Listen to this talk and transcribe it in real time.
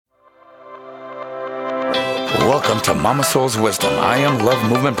Welcome to Mama Soul's Wisdom, I Am Love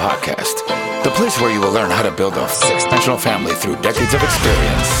Movement Podcast, the place where you will learn how to build a six-dimensional family through decades of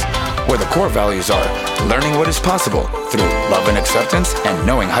experience, where the core values are learning what is possible through love and acceptance and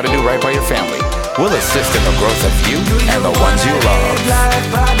knowing how to do right by your family. We'll assist in the growth of you and the ones you love.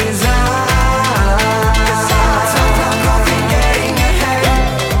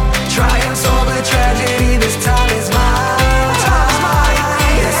 Triumphs over tragedy, this time is mine.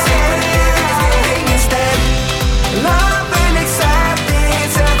 Love and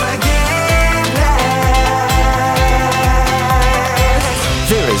acceptance and forgiveness.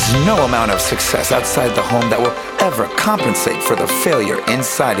 There is no amount of success outside the home that will ever compensate for the failure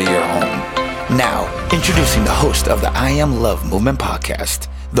inside of your home. Now, introducing the host of the I Am Love Movement Podcast,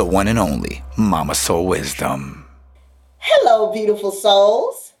 the one and only Mama Soul Wisdom. Hello, beautiful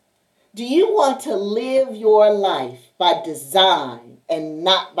souls. Do you want to live your life by design and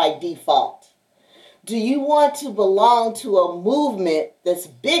not by default? Do you want to belong to a movement that's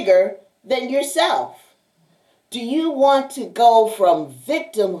bigger than yourself? Do you want to go from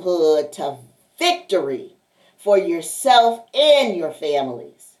victimhood to victory for yourself and your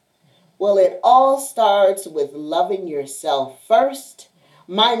families? Well, it all starts with loving yourself first.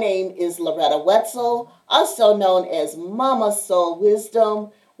 My name is Loretta Wetzel, also known as Mama Soul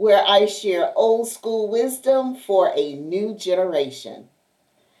Wisdom, where I share old school wisdom for a new generation.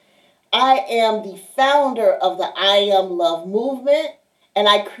 I am the founder of the I Am Love movement, and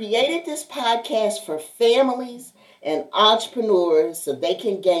I created this podcast for families and entrepreneurs so they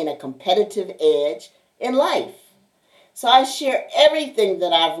can gain a competitive edge in life. So I share everything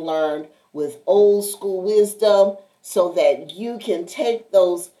that I've learned with old school wisdom so that you can take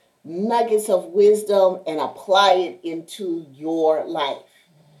those nuggets of wisdom and apply it into your life.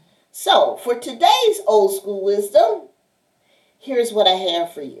 So, for today's old school wisdom, here's what I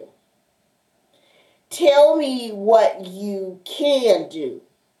have for you. Tell me what you can do,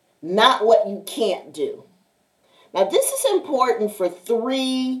 not what you can't do. Now, this is important for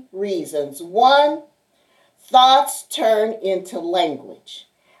three reasons. One, thoughts turn into language.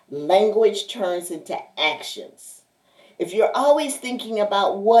 Language turns into actions. If you're always thinking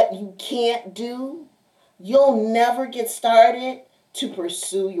about what you can't do, you'll never get started to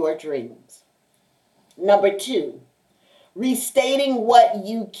pursue your dreams. Number two, restating what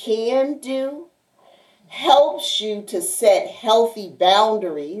you can do helps you to set healthy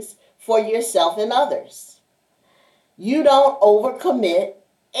boundaries for yourself and others. You don't overcommit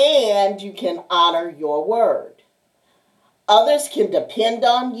and you can honor your word. Others can depend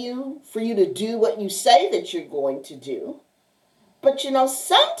on you for you to do what you say that you're going to do. But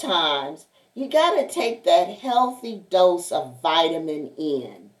sometimes you got to take that healthy dose of vitamin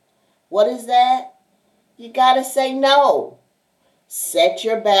N. What is that? You got to say no. Set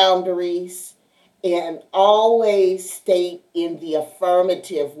your boundaries and always state in the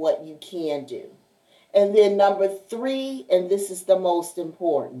affirmative what you can do. And then number three, and this is the most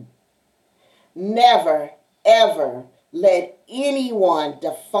important, never, ever let anyone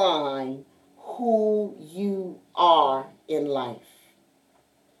define who you are in life.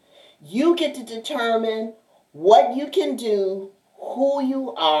 You get to determine what you can do, who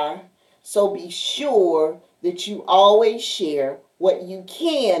you are, so be sure that you always share what you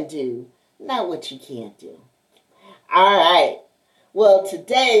can do, not what you can't do. All right. Well,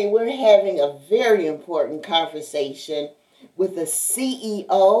 today we're having a very important conversation with the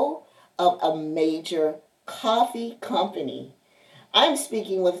CEO of a major coffee company. I'm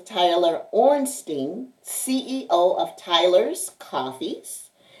speaking with Tyler Ornstein, CEO of Tyler's Coffees.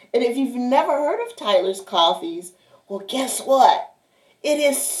 And if you've never heard of Tyler's Coffees, well, guess what? It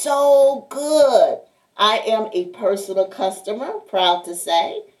is so good. I am a personal customer, proud to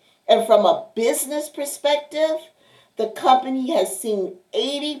say. And from a business perspective, the company has seen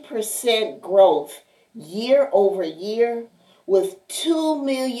 80% growth year over year with 2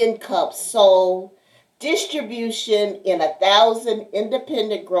 million cups sold, distribution in 1,000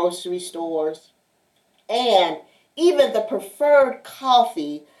 independent grocery stores, and even the preferred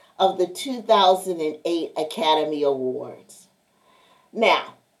coffee of the 2008 Academy Awards.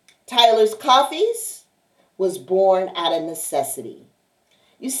 Now, Tyler's Coffees was born out of necessity.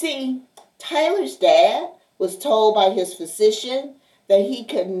 You see, Tyler's dad was told by his physician that he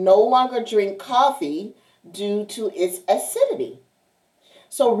could no longer drink coffee due to its acidity.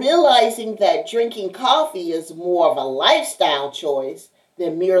 So realizing that drinking coffee is more of a lifestyle choice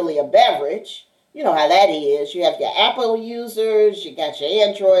than merely a beverage, you know how that is. You have your Apple users, you got your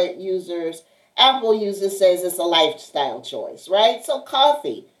Android users. Apple users says it's a lifestyle choice, right? So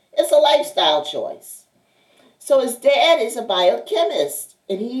coffee, it's a lifestyle choice. So his dad is a biochemist,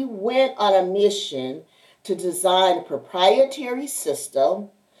 and he went on a mission to design a proprietary system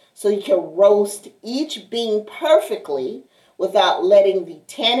so you can roast each bean perfectly without letting the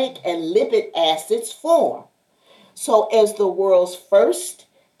tannic and lipid acids form. So, as the world's first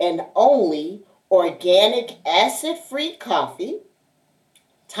and only organic acid free coffee,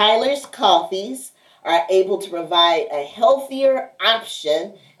 Tyler's Coffees are able to provide a healthier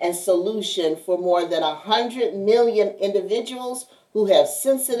option and solution for more than 100 million individuals who have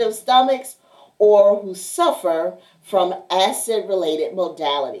sensitive stomachs or who suffer from acid related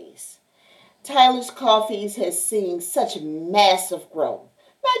modalities. Tyler's Coffees has seen such massive growth.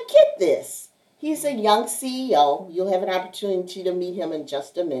 Now, get this. He's a young CEO. You'll have an opportunity to meet him in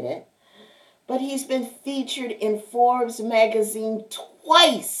just a minute. But he's been featured in Forbes magazine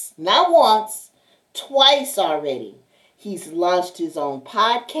twice, not once, twice already. He's launched his own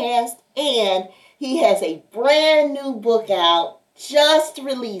podcast and he has a brand new book out, just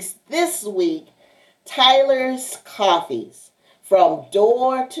released this week, Tyler's Coffees, from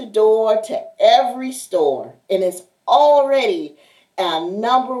door to every store. And it's already a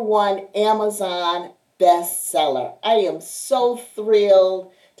number one Amazon bestseller. I am so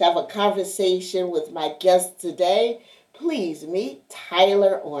thrilled to have a conversation with my guest today. Please meet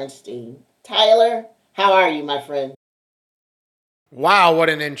Tyler Ornstein. Tyler, how are you, my friend? Wow, what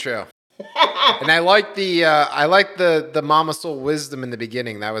an intro. And I like the Mama Soul wisdom in the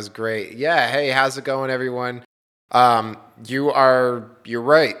beginning. That was great. Yeah, hey, how's it going, everyone? You're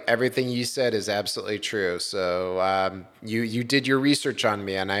right. Everything you said is absolutely true. So you did your research on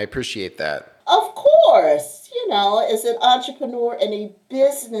me, and I appreciate that. Of course, as an entrepreneur and a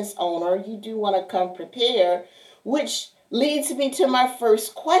business owner, you do want to come prepared, which leads me to my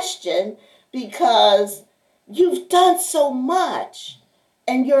first question, because you've done so much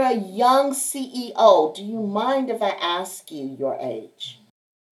and you're a young CEO. Do you mind if I ask you your age?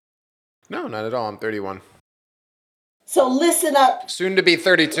 No, not at all. I'm 31. So listen up. Soon to be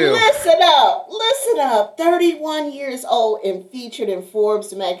 32. Listen up. 31 years old and featured in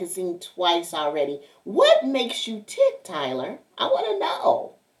Forbes magazine twice already. What makes you tick, Tyler? I want to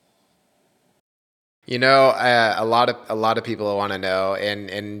know. A lot of people want to know,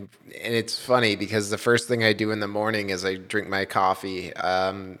 and it's funny because the first thing I do in the morning is I drink my coffee.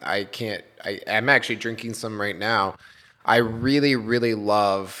 I'm actually drinking some right now. I really, really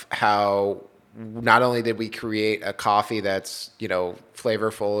love how not only did we create a coffee that's,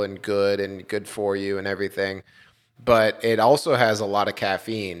 flavorful and good for you and everything, but it also has a lot of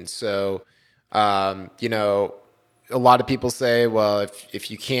caffeine. So, a lot of people say, well,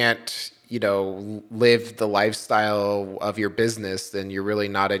 if you can't, live the lifestyle of your business, then you're really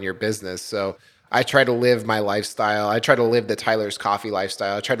not in your business. So I try to live my lifestyle. I try to live the Tyler's Coffee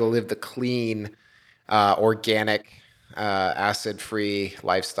lifestyle. I try to live the clean, organic, acid-free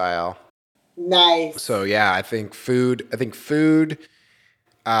lifestyle. Nice. So yeah, I think food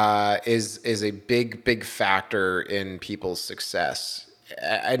is a big factor in people's success.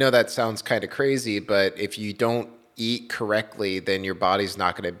 I know that sounds kind of crazy, but if you don't eat correctly, then your body's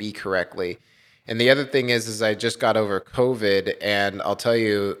not going to be correctly. And the other thing is I just got over COVID, and I'll tell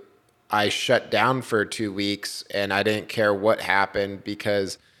you, I shut down for 2 weeks and I didn't care what happened,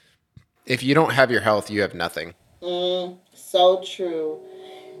 because if you don't have your health, you have nothing. So true.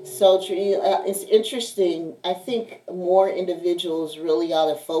 So true. It's interesting. I think more individuals really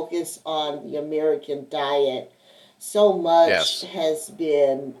ought to focus on the American diet. So much has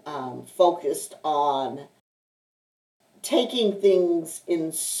been focused on taking things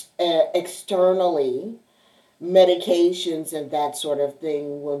in externally, medications and that sort of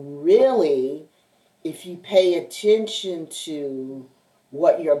thing, when really, if you pay attention to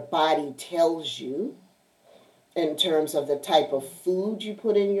what your body tells you in terms of the type of food you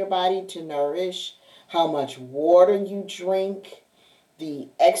put in your body to nourish, how much water you drink, the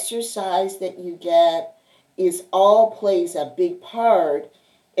exercise that you get, is all plays a big part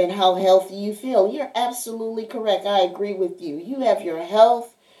in how healthy you feel. You're absolutely correct. I agree with you. You have your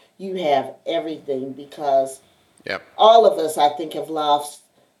health, you have everything, because all of us, I think, have lost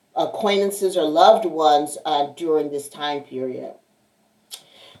acquaintances or loved ones during this time period.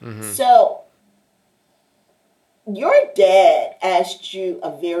 Mm-hmm. So, your dad asked you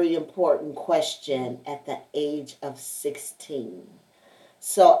a very important question at the age of 16.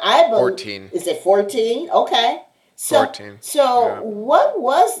 So I believe 14. Is it 14? Okay. So 14. What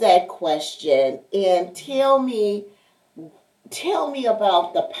was that question? And tell me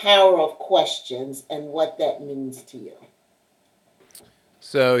about the power of questions and what that means to you.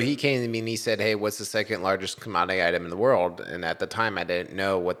 So he came to me and he said, "Hey, what's the second largest commodity item in the world?" And at the time, I didn't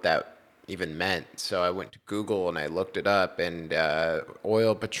know what that even meant. So I went to Google and I looked it up, and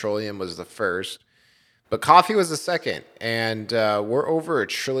petroleum was the first. But coffee was the second, and we're over $1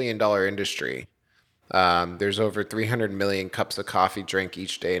 trillion industry. There's over 300 million cups of coffee drank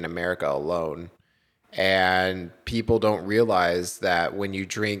each day in America alone. And people don't realize that when you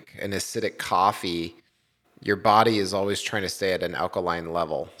drink an acidic coffee, your body is always trying to stay at an alkaline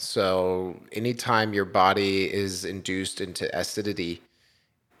level. So anytime your body is induced into acidity,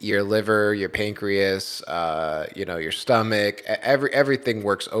 your liver, your pancreas, your stomach, everything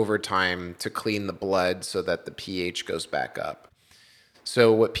works overtime to clean the blood so that the pH goes back up.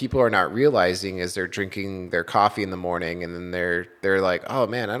 So what people are not realizing is they're drinking their coffee in the morning and then they're like, oh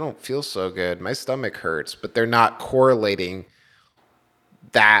man, I don't feel so good. My stomach hurts, but they're not correlating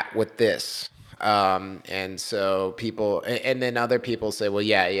that with this. And so people, and then other people say, well,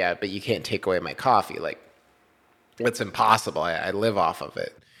 yeah, but you can't take away my coffee. Like, it's impossible. I live off of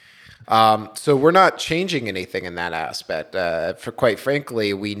it. So we're not changing anything in that aspect. For quite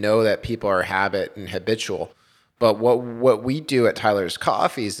frankly, we know that people are habit and habitual. But what we do at Tyler's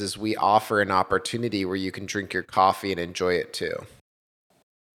Coffees is we offer an opportunity where you can drink your coffee and enjoy it too.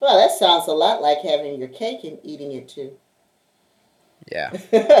 Well, that sounds a lot like having your cake and eating it too. Yeah.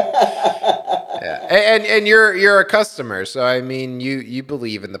 Yeah. And you're a customer. So I mean you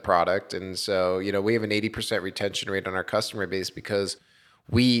believe in the product. And so, we have an 80% retention rate on our customer base because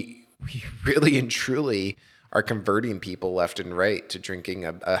we really and truly are converting people left and right to drinking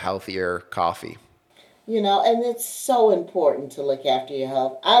a healthier coffee. And it's so important to look after your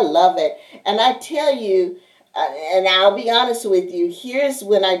health. I love it. And I tell you, and I'll be honest with you, here's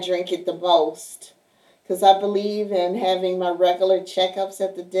when I drink it the most. Because I believe in having my regular checkups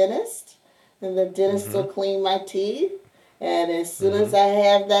at the dentist. And the dentist will clean my teeth. And as soon as I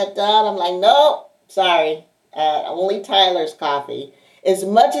have that done, I'm like, nope, sorry. Only Tyler's Coffee. As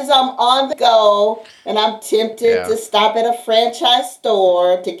much as I'm on the go and I'm tempted to stop at a franchise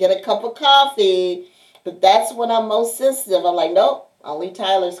store to get a cup of coffee, but that's when I'm most sensitive. I'm like, nope, only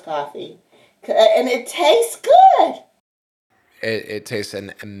Tyler's Coffee. And it tastes good. It tastes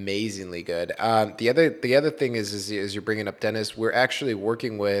amazingly good. The other thing is you're bringing up dentists. We're actually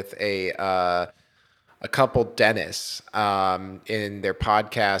working with a couple dentists in their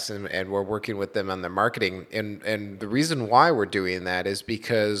podcast, and we're working with them on their marketing. And the reason why we're doing that is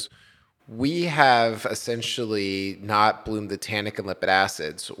because we have essentially not bloomed the tannic and lipid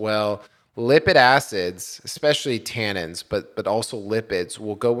acids. Well, lipid acids, especially tannins, but also lipids,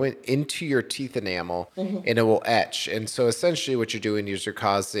 will go into your teeth enamel and it will etch. And so essentially what you're doing is you're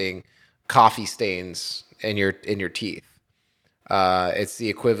causing coffee stains in your teeth. It's the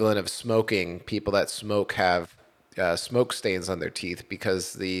equivalent of smoking. People that smoke have smoke stains on their teeth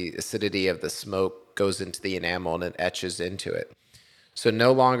because the acidity of the smoke goes into the enamel and it etches into it. So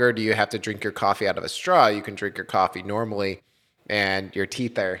no longer do you have to drink your coffee out of a straw. You can drink your coffee normally and your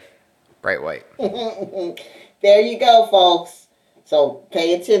teeth are bright white. There you go, folks. So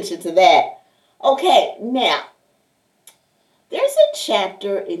pay attention to that. Okay, now, there's a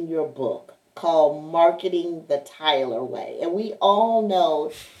chapter in your book called Marketing the Tyler Way. And we all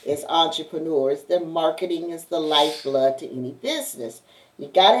know as entrepreneurs that marketing is the lifeblood to any business. You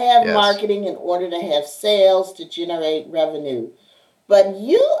got to have marketing in order to have sales to generate revenue. But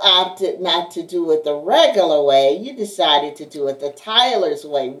you opted not to do it the regular way. You decided to do it the Tyler's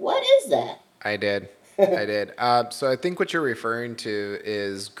way. What is that? I did. So I think what you're referring to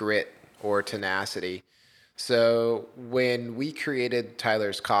is grit or tenacity. So when we created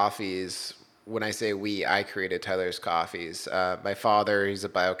Tyler's Coffees, when I say we, I created Tyler's Coffees. My father, he's a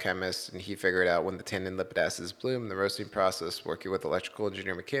biochemist, and he figured out when the tannin lipid acids bloom, the roasting process, working with electrical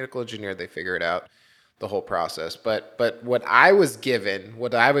engineer, mechanical engineer, they figured out the whole process. But what I was given,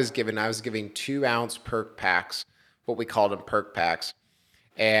 I was giving 2 ounce perk packs, what we called them perk packs.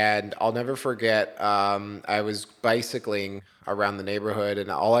 And I'll never forget, I was bicycling around the neighborhood and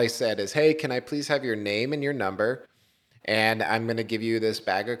all I said is, hey, can I please have your name and your number? And I'm going to give you this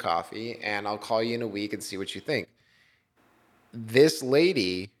bag of coffee and I'll call you in a week and see what you think. This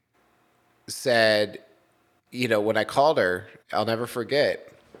lady said, when I called her, I'll never forget,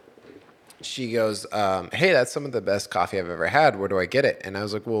 she goes, hey, that's some of the best coffee I've ever had. Where do I get it? And I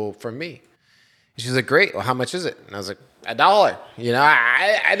was like, well, from me. And she's like, great. Well, how much is it? And I was like, $1.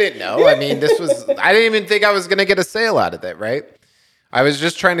 I didn't know. I mean, I didn't even think I was going to get a sale out of it, right? I was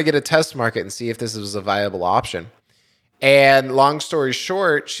just trying to get a test market and see if this was a viable option. And long story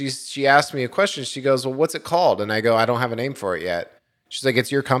short, she asked me a question. She goes, well, what's it called? And I go, I don't have a name for it yet. She's like,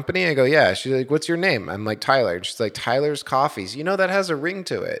 it's your company? I go, yeah. She's like, what's your name? I'm like, Tyler. And she's like, Tyler's Coffees. That has a ring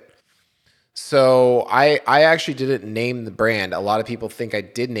to it. So I actually didn't name the brand. A lot of people think I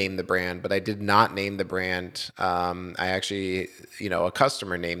did name the brand, but I did not name the brand. I actually, a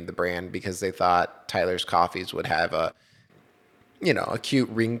customer named the brand because they thought Tyler's Coffees would have a cute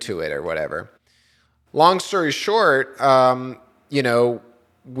ring to it or whatever. Long story short,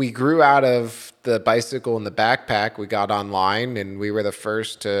 we grew out of the bicycle and the backpack. We got online and we were the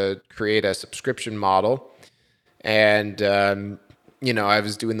first to create a subscription model. And, I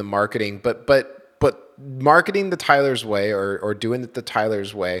was doing the marketing, but marketing the Tyler's way or doing it the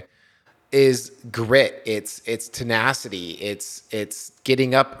Tyler's way is grit. It's tenacity. It's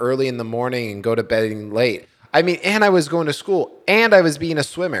getting up early in the morning and go to bed late. I mean, and I was going to school and I was being a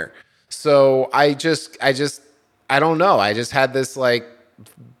swimmer. So I don't know. I just had this like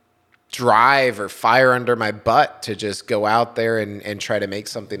drive or fire under my butt to just go out there and try to make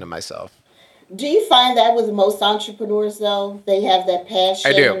something of myself. Do you find that with most entrepreneurs, though? They have that I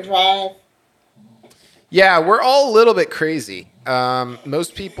passion do. and drive? Yeah, we're all a little bit crazy.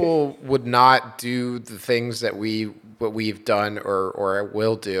 Most people would not do the things that what we've done or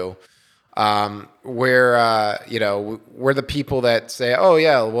will do. We're the people that say, "Oh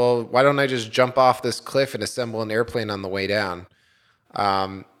yeah, well, why don't I just jump off this cliff and assemble an airplane on the way down?"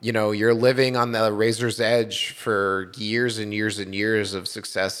 You're living on the razor's edge for years and years and years of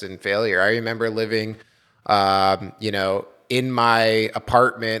success and failure. I remember living, in my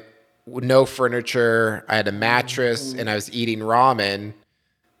apartment with no furniture. I had a mattress and I was eating ramen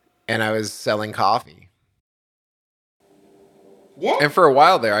and I was selling coffee. Yeah. And for a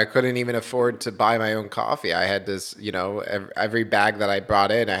while there, I couldn't even afford to buy my own coffee. I had this, every bag that I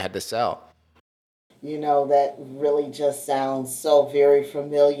brought in, I had to sell. That really just sounds so very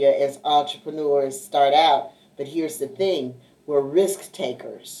familiar as entrepreneurs start out. But here's the thing, we're risk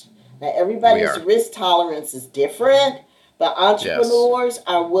takers. Now, We everybody's are. risk tolerance is different, but Yes. entrepreneurs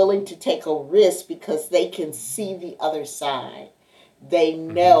are willing to take a risk because they can see the other side. They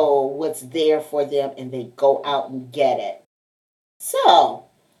Hmm. know what's there for them and they go out and get it. So,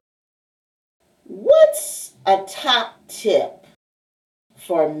 what's a top tip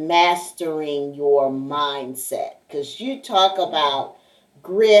for mastering your mindset? Because you talk about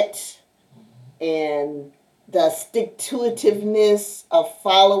grit and the stick to itiveness of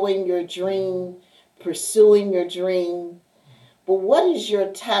following your dream, pursuing your dream. But what is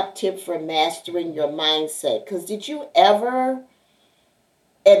your top tip for mastering your mindset? Because did you ever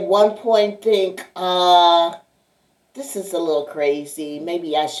at one point think, this is a little crazy.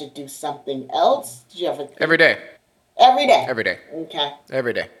 Maybe I should do something else? Did you ever Every think day. every day? Every day. Okay.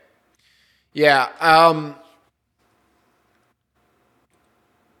 Every day. Yeah.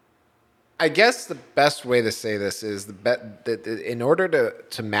 I guess the best way to say this is that in order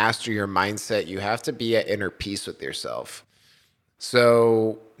to master your mindset, you have to be at inner peace with yourself.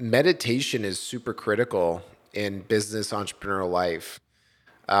 So meditation is super critical in business entrepreneurial life.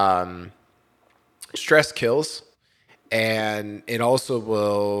 Um, Stress kills, and it also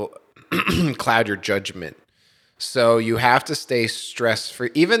will cloud your judgment. So you have to stay stress free,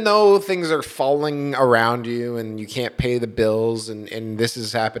 even though things are falling around you and you can't pay the bills and this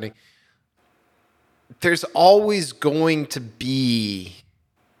is happening. There's always going to be,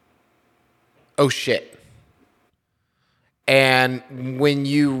 oh shit. And when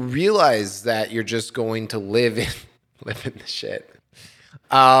you realize that you're just going to live in the shit,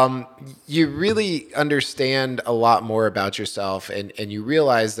 um, you really understand a lot more about yourself and you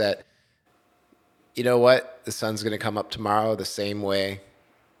realize that, you know what, the sun's going to come up tomorrow the same way.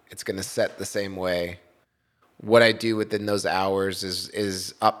 It's going to set the same way. What I do within those hours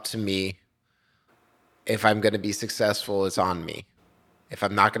is up to me. If I'm going to be successful, it's on me. If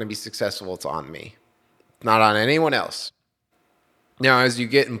I'm not going to be successful, it's on me. Not on anyone else. Now, as you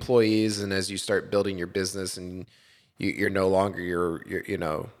get employees and as you start building your business and you're no longer your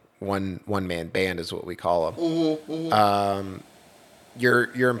one man band is what we call them. Mm-hmm, mm-hmm.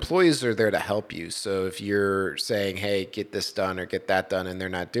 Your employees are there to help you. So if you're saying, "Hey, get this done or get that done," and they're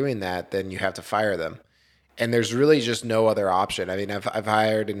not doing that, then you have to fire them. And there's really just no other option. I mean, I've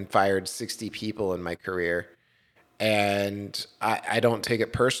hired and fired 60 people in my career, and I don't take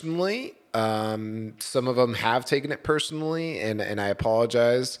it personally. Some of them have taken it personally, and I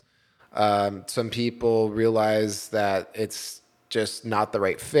apologize. Some people realize that it's just not the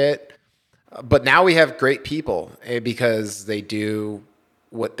right fit. But now we have great people because they do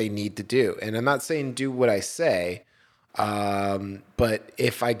what they need to do. And I'm not saying do what I say, but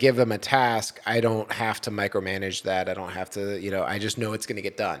if I give them a task, I don't have to micromanage that. I don't have to, I just know it's going to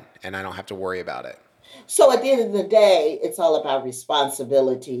get done and I don't have to worry about it. So at the end of the day, it's all about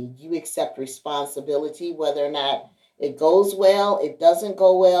responsibility. You accept responsibility, whether or not It goes well, it doesn't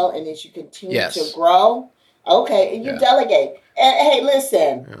go well, and as you continue to Yes. grow, okay, and you Yeah. delegate. And hey,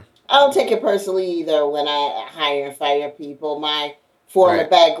 listen, Yeah. I don't take it personally either when I hire and fire people. My former Right.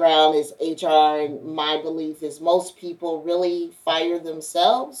 background is HR, and my belief is most people really fire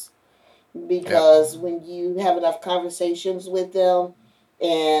themselves Yep. because when you have enough conversations with them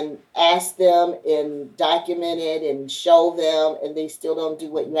and ask them and document it and show them and they still don't do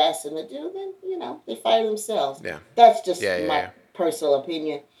what you ask them to do, then they fire themselves. Yeah. That's just Yeah. Yeah. my Yeah. personal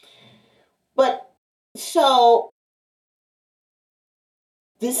opinion. But so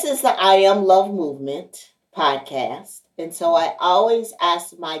this is the I Am Love Movement podcast. And so I always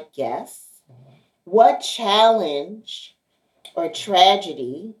ask my guests, what challenge or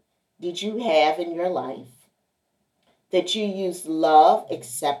tragedy did you have in your life that you used love,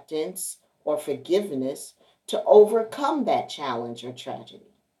 acceptance, or forgiveness to overcome that challenge or tragedy?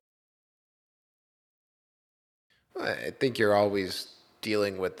 I think you're always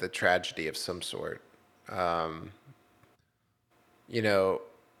dealing with the tragedy of some sort. Um, you know,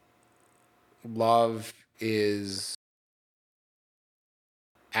 love is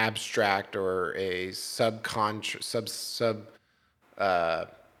abstract or a uh,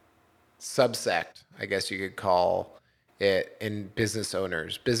 subsect, I guess you could call it, in business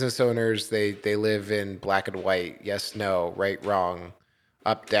owners. Business owners, they live in black and white, yes, no, right, wrong,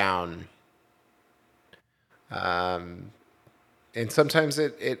 up, down. Um, and sometimes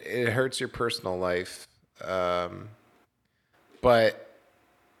it hurts your personal life. Um, but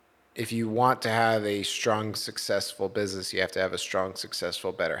if you want to have a strong, successful business, you have to have a strong,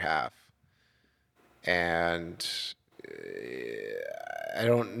 successful, better half. And I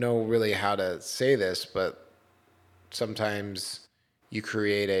don't know really how to say this, but sometimes you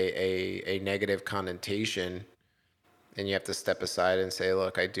create a negative connotation and you have to step aside and say,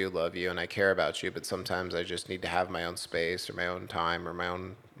 look, I do love you and I care about you, but sometimes I just need to have my own space or my own time or my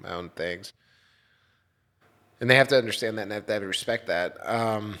own things. And they have to understand that and have to respect that.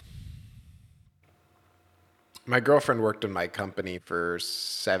 My girlfriend worked in my company for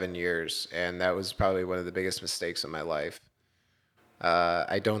 7 years, and that was probably one of the biggest mistakes in my life.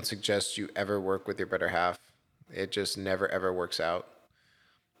 I don't suggest you ever work with your better half. It just never ever works out.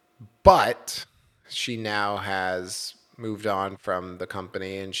 But she now has moved on from the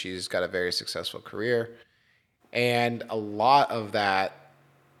company and she's got a very successful career. And a lot of that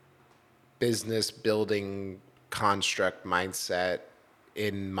business building construct mindset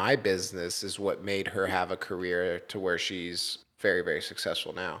in my business is what made her have a career to where she's very, very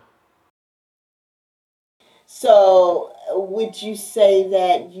successful now. So, would you say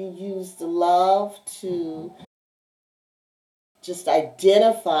that you used love to just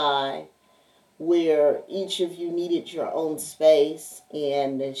identify where each of you needed your own space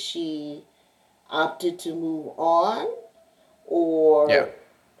and she opted to move on? Yeah. Or,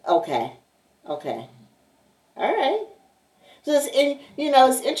 okay, okay, all right. So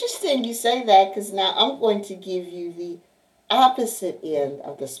it's interesting you say that because now I'm going to give you the opposite end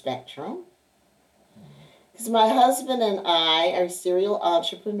of the spectrum. Because my husband and I are serial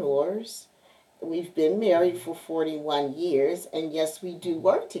entrepreneurs. We've been married for 41 years, and yes, we do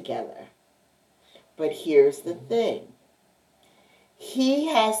work together. But here's the thing, he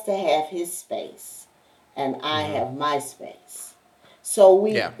has to have his space, and I Hmm. have my space. So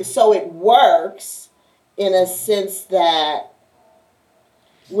Yeah. so it works in a sense that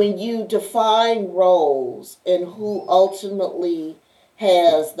when you define roles and who ultimately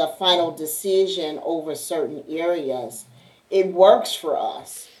has the final decision over certain areas, it works for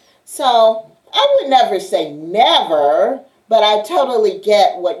us. So I would never say never, but I totally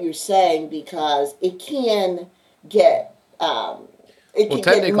get what you're saying because get um, it Well, can get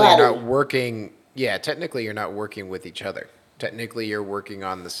technically, you're not muddy. working. Yeah, technically, you're not working with each other. Technically, you're working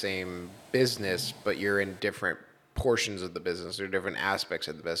on the same business, but you're in different portions of the business or different aspects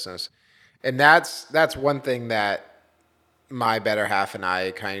of the business. And that's one thing that my better half and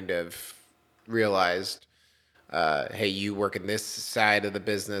I kind of realized. Hey, you work in this side of the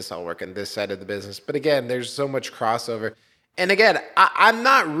business, I'll work in this side of the business. But again, there's so much crossover. And again, I'm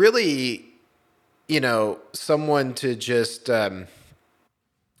not really, someone to just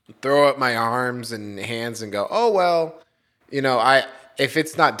throw up my arms and hands and go, oh well, I if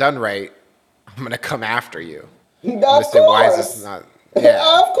it's not done right, I'm gonna come after you. I'm gonna Of say, why is this course. not?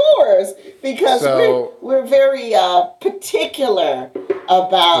 Yeah. Of course, because So we're very particular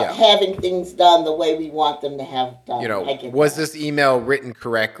about yeah, having things done the way we want them to have done. I get was that. this email written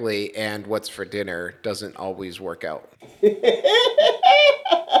correctly and what's for dinner doesn't always work out.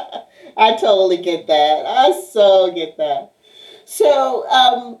 I totally get that. I so get that.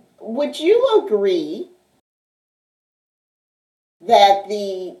 So, would you agree that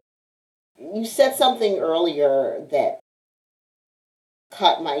you said something earlier that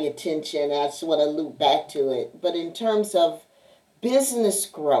caught my attention. I just want to loop back to it. But in terms of business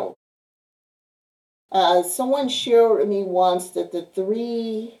growth, someone shared with me once that the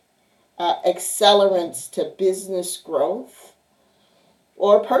three accelerants to business growth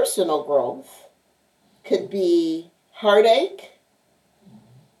or personal growth could be heartache,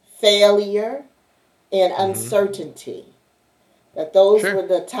 failure, and Hmm. uncertainty. That those Sure. were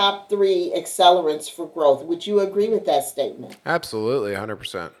the top three accelerants for growth. Would you agree with that statement? Absolutely,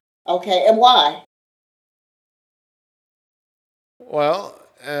 100%. Okay, and why? Well,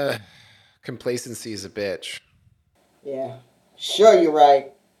 complacency is a bitch. Yeah, sure, you're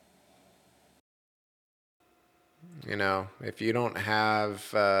right. You know, if you don't have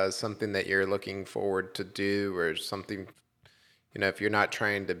something that you're looking forward to do or something, if you're not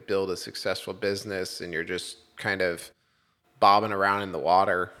trying to build a successful business and you're just kind of bobbing around in the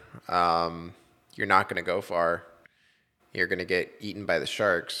water, you're not going to go far. You're going to get eaten by the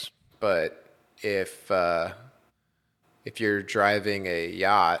sharks. But if uh, if you're driving a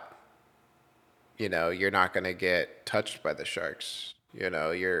yacht, you're not going to get touched by the sharks.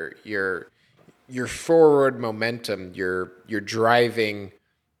 Your forward momentum, you're driving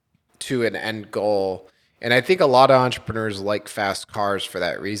to an end goal. And I think a lot of entrepreneurs like fast cars for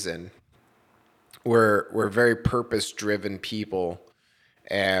that reason. We're very purpose driven people,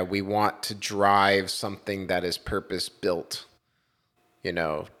 and we want to drive something that is purpose built,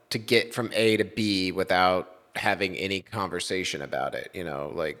 to get from A to B without having any conversation about it.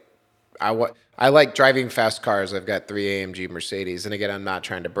 Like I like driving fast cars. I've got three AMG Mercedes, and again, I'm not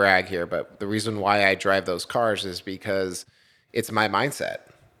trying to brag here, but the reason why I drive those cars is because it's my mindset.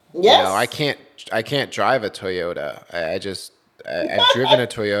 I Yes. can't drive a Toyota. I've driven a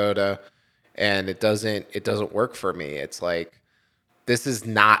Toyota, and it doesn't work for me. It's like this is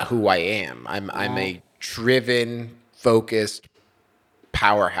not who I am. I'm Uh, a driven, focused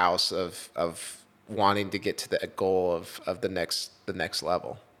powerhouse of wanting to get to the goal of the next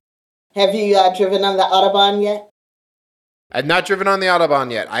level. have you driven on the Autobahn yet? I've not driven on the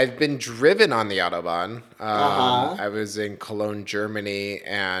Autobahn yet. I've been driven on the Autobahn. Uh huh. I was in Cologne, Germany,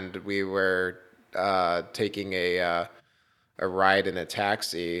 and we were taking a ride in a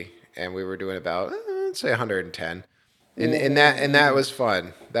taxi, and we were doing about let's say 110, and that was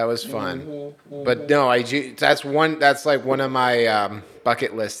fun. That was fun. But no, that's like one of my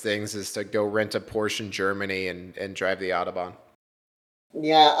bucket list things is to go rent a Porsche in Germany and drive the Autobahn.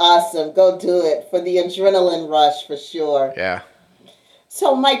 Yeah, awesome. Go do it for the adrenaline rush for sure. Yeah.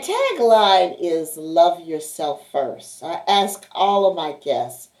 So, my tagline is love yourself first. I ask all of my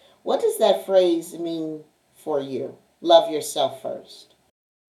guests, what does that phrase mean for you? Love yourself first.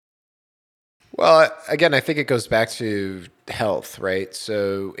 Well, again, I think it goes back to health, right?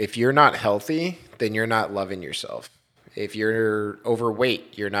 So if you're not healthy, then you're not loving yourself. If you're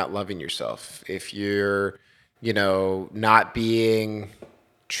overweight, you're not loving yourself. If you're, not being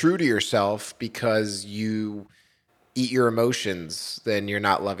true to yourself because you eat your emotions, then you're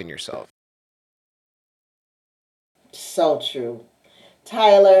not loving yourself. So true.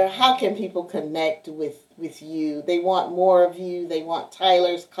 Tyler, how can people connect with you? They want more of you. They want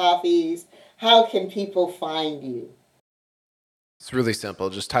Tyler's coffees. How can people find you? It's really simple.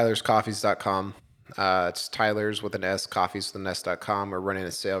 Just tylerscoffees.com. It's Tyler's with an S, coffees with an S.com. We're running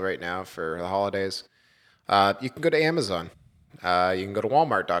a sale right now for the holidays. You can go to Amazon. You can go to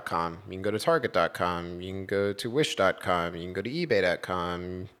walmart.com. You can go to target.com. You can go to wish.com. You can go to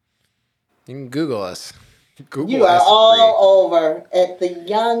ebay.com. You can Google us. You Google are Acid Free. all over at the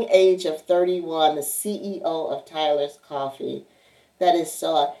young age of 31, the CEO of Tyler's Coffee. That is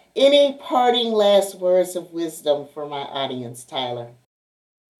so. Any parting last words of wisdom for my audience, Tyler?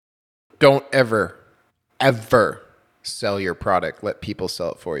 Don't ever, ever sell your product. Let people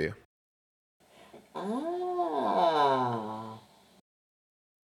sell it for you. Ah,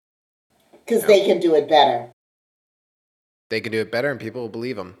 because Yep. they can do it better. They can do it better and people will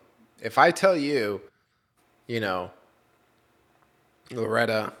believe them. If I tell you, you know,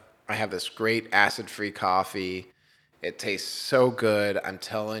 Loretta, I have this great acid free coffee. It tastes so good. I'm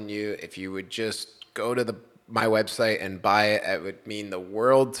telling you, if you would just go to my website and buy it, it would mean the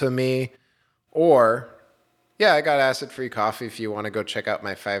world to me. Or, yeah, I got acid free coffee. If you want to go check out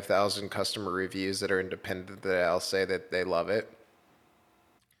my 5,000 customer reviews that are independent, that I'll say that they love it.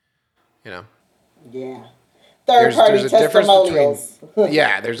 You know, Yeah. Third there's party a difference between, testimonials.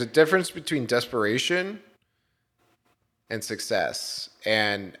 yeah, there's a difference between desperation and success.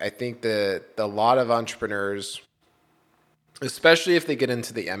 And I think that a lot of entrepreneurs, especially if they get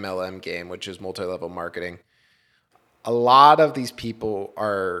into the MLM game, which is multi-level marketing, a lot of these people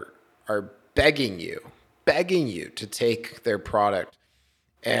are begging you to take their product.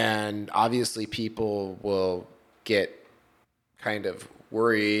 And obviously people will get kind of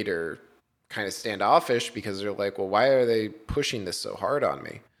worried or kind of standoffish because they're like, well, why are they pushing this so hard on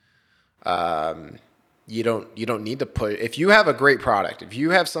me? You don't need to push. If you have a great product, if you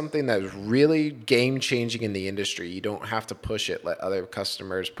have something that is really game changing in the industry, you don't have to push it. Let other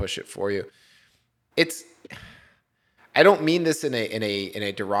customers push it for you. I don't mean this in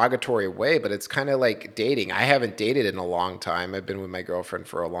a derogatory way, but it's kind of like dating. I haven't dated in a long time. I've been with my girlfriend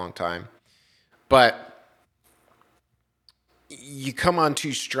for a long time, but you come on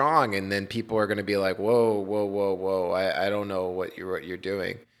too strong, and then people are going to be like, whoa. I don't know what you're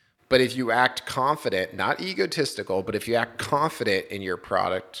doing. But if you act confident, not egotistical, but if you act confident in your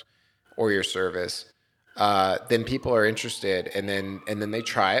product or your service, then people are interested, and then they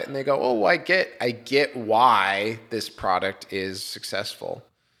try it and they go, oh, I get why this product is successful.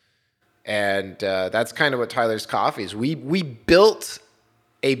 And that's kind of what Tyler's Coffee is. We built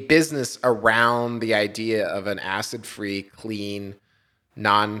a business around the idea of an acid-free, clean,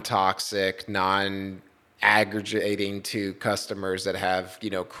 non-toxic, non-aggregating to customers that have,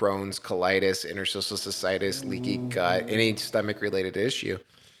 Crohn's, colitis, interstitial cystitis, leaky gut, any stomach-related issue.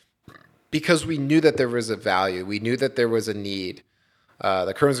 Because we knew that there was a value. We knew that there was a need.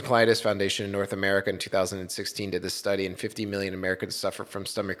 The Crohn's and Colitis Foundation in North America in 2016 did this study, and 50 million Americans suffer from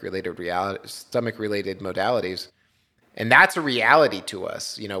stomach-related modalities. And that's a reality to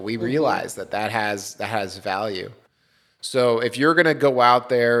us. We realize that has value. So if you're going to go out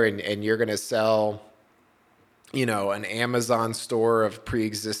there and you're going to sell, an Amazon store of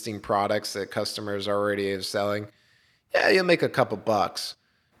pre-existing products that customers already are selling, yeah, you'll make a couple bucks.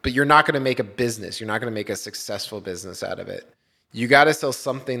 But you're not going to make a business. You're not going to make a successful business out of it. You got to sell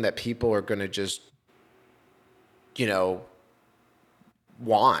something that people are going to just,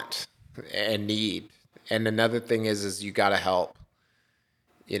 want and need. And another thing is you got to help.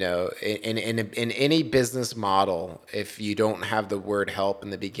 In any business model, if you don't have the word help in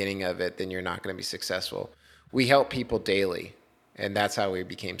the beginning of it, then you're not going to be successful. We help people daily, and that's how we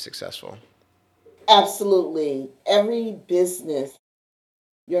became successful. Absolutely. Every business,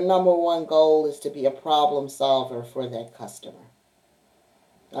 your number one goal is to be a problem solver for that customer.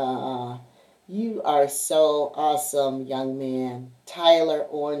 You are so awesome, young man. Tyler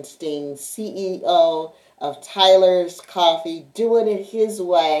Ornstein, CEO of Tyler's Coffee, doing it his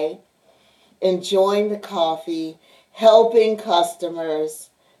way, enjoying the coffee, helping customers,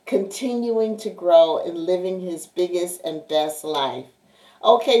 continuing to grow and living his biggest and best life.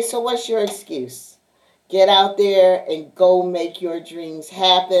 Okay, so what's your excuse? Get out there and go make your dreams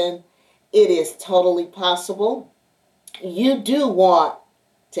happen. It is totally possible. You do want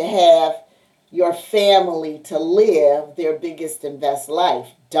to have your family to live their biggest and best life,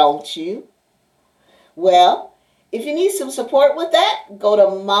 don't you? Well, if you need some support with that, go to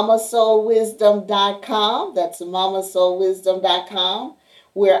mamasoulwisdom.com. That's mamasoulwisdom.com,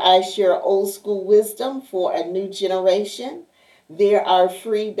 where I share old school wisdom for a new generation. There are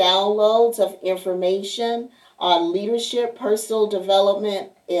free downloads of information on leadership, personal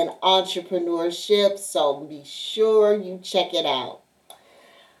development, and entrepreneurship, so be sure you check it out.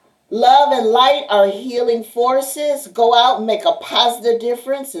 Love and light are healing forces. Go out and make a positive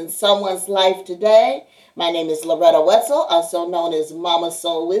difference in someone's life today. My name is Loretta Wetzel, also known as Mama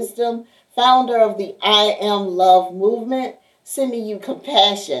Soul Wisdom, founder of the I Am Love movement, sending you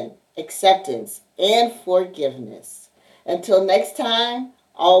compassion, acceptance, and forgiveness. Until next time,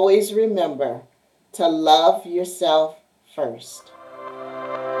 always remember to love yourself first.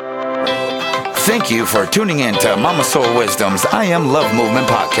 Thank you for tuning in to Mama Soul Wisdom's I Am Love Movement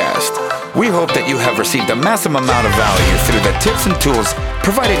podcast. We hope that you have received a massive amount of value through the tips and tools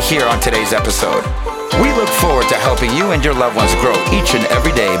provided here on today's episode. We look forward to helping you and your loved ones grow each and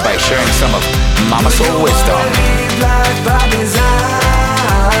every day by sharing some of Mama Soul Wisdom.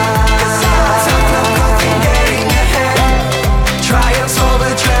 Triumphs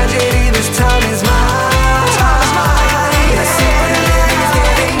over tragedy, this time is mine.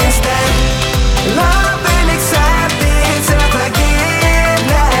 Love and acceptance and forgiveness.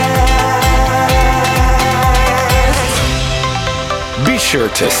 Be sure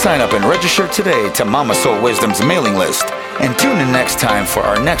to sign up and register today to Mama Soul Wisdom's mailing list, and tune in next time for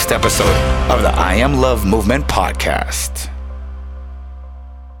our next episode of the I Am Love Movement podcast.